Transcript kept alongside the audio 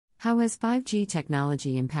How has 5G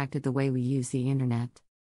technology impacted the way we use the internet?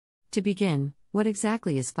 To begin, what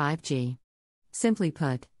exactly is 5G? Simply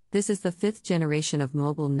put, this is the fifth generation of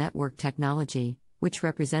mobile network technology, which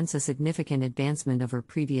represents a significant advancement over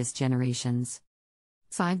previous generations.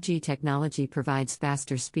 5G technology provides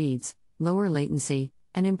faster speeds, lower latency,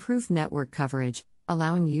 and improved network coverage,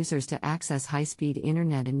 allowing users to access high-speed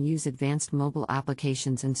internet and use advanced mobile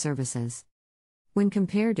applications and services. When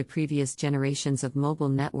compared to previous generations of mobile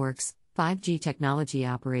networks, 5G technology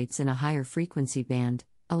operates in a higher frequency band,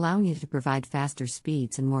 allowing it to provide faster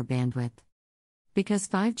speeds and more bandwidth. Because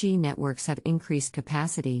 5G networks have increased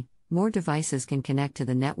capacity, more devices can connect to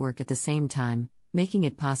the network at the same time, making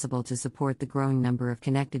it possible to support the growing number of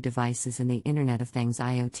connected devices in the Internet of Things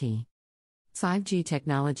 (IoT). 5G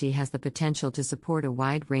technology has the potential to support a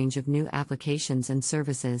wide range of new applications and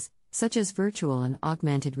services, such as virtual and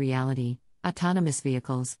augmented reality, autonomous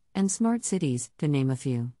vehicles, and smart cities, to name a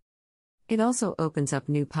few. It also opens up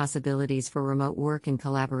new possibilities for remote work and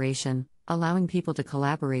collaboration, allowing people to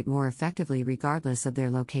collaborate more effectively regardless of their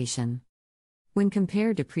location. When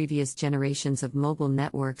compared to previous generations of mobile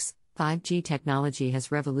networks, 5G technology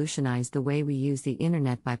has revolutionized the way we use the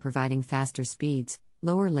internet by providing faster speeds,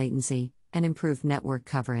 lower latency, and improved network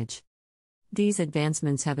coverage. These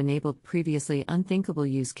advancements have enabled previously unthinkable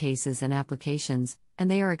use cases and applications,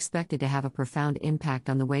 and they are expected to have a profound impact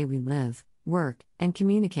on the way we live, work, and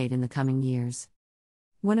communicate in the coming years.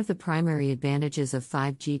 One of the primary advantages of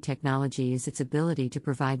 5G technology is its ability to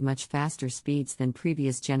provide much faster speeds than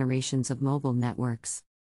previous generations of mobile networks.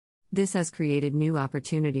 This has created new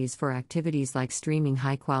opportunities for activities like streaming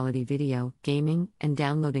high-quality video, gaming, and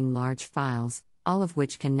downloading large files, all of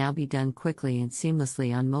which can now be done quickly and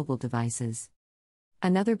seamlessly on mobile devices.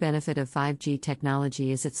 Another benefit of 5G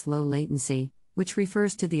technology is its low latency, which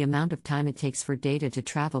refers to the amount of time it takes for data to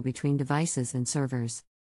travel between devices and servers.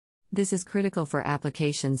 This is critical for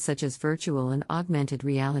applications such as virtual and augmented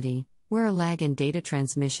reality, where a lag in data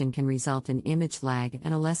transmission can result in image lag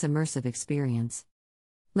and a less immersive experience.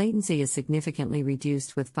 Latency is significantly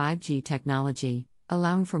reduced with 5G technology,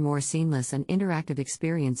 allowing for more seamless and interactive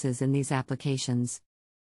experiences in these applications.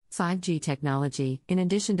 5G technology, in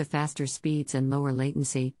addition to faster speeds and lower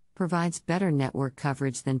latency, provides better network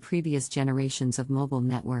coverage than previous generations of mobile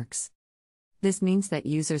networks. This means that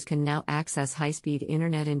users can now access high-speed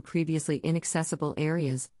internet in previously inaccessible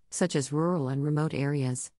areas, such as rural and remote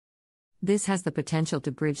areas. This has the potential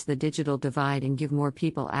to bridge the digital divide and give more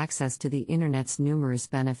people access to the internet's numerous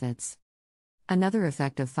benefits. Another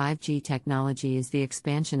effect of 5G technology is the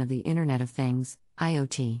expansion of the Internet of Things,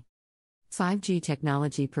 IoT. 5G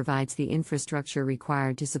technology provides the infrastructure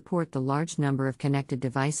required to support the large number of connected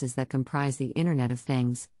devices that comprise the Internet of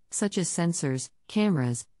Things, such as sensors,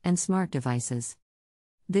 cameras, and smart devices.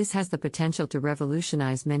 This has the potential to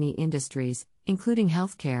revolutionize many industries, including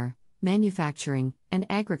healthcare, manufacturing, and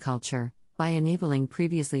agriculture, by enabling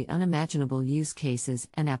previously unimaginable use cases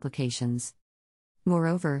and applications.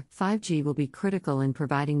 Moreover, 5G will be critical in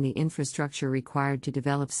providing the infrastructure required to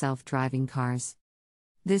develop self-driving cars.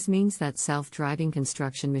 This means that self-driving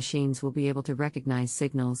construction machines will be able to recognize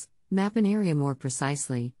signals, map an area more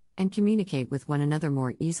precisely, and communicate with one another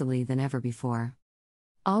more easily than ever before.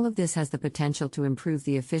 All of this has the potential to improve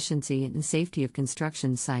the efficiency and safety of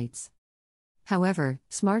construction sites. However,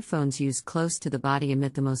 smartphones used close to the body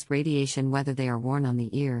emit the most radiation whether they are worn on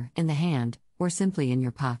the ear, in the hand, or simply in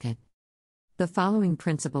your pocket. The following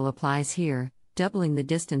principle applies here: doubling the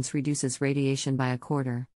distance reduces radiation by a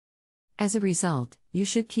quarter. As a result, you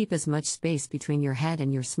should keep as much space between your head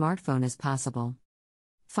and your smartphone as possible.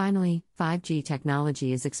 Finally, 5G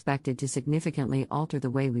technology is expected to significantly alter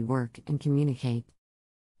the way we work and communicate.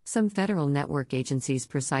 Some federal network agencies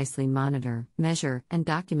precisely monitor, measure, and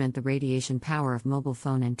document the radiation power of mobile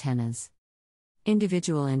phone antennas.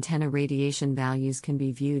 Individual antenna radiation values can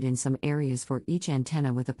be viewed in some areas for each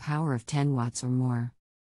antenna with a power of 10 watts or more.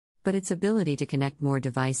 But its ability to connect more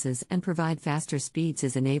devices and provide faster speeds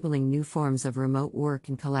is enabling new forms of remote work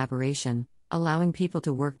and collaboration, allowing people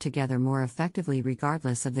to work together more effectively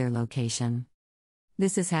regardless of their location.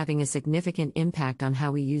 This is having a significant impact on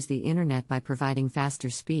how we use the internet by providing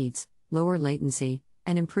faster speeds, lower latency,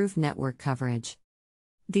 and improved network coverage.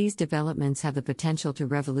 These developments have the potential to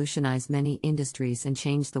revolutionize many industries and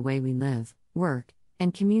change the way we live, work,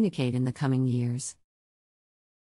 and communicate in the coming years.